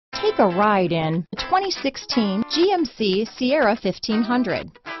Take a ride in the 2016 GMC Sierra 1500.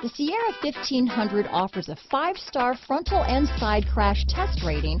 The Sierra 1500 offers a 5-star frontal and side crash test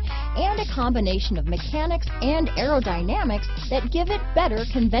rating and a combination of mechanics and aerodynamics that give it better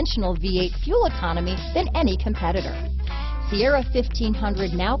conventional V8 fuel economy than any competitor. Sierra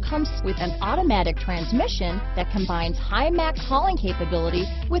 1500 now comes with an automatic transmission that combines high max hauling capability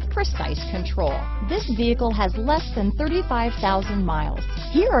with precise control. This vehicle has less than 35,000 miles.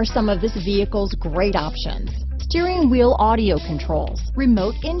 Here are some of this vehicle's great options: steering wheel audio controls,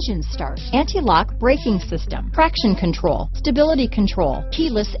 remote engine start, anti-lock braking system, traction control, stability control,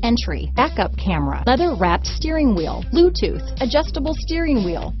 keyless entry, backup camera, leather-wrapped steering wheel, Bluetooth, adjustable steering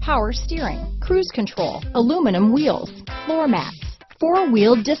wheel, power steering, cruise control, aluminum wheels, floor mats,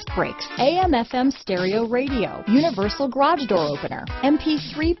 4-wheel disc brakes, AM/FM stereo radio, universal garage door opener,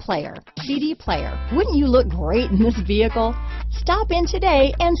 MP3 player, CD player. Wouldn't you look great in this vehicle? Stop in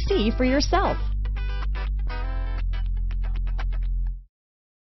today and see for yourself.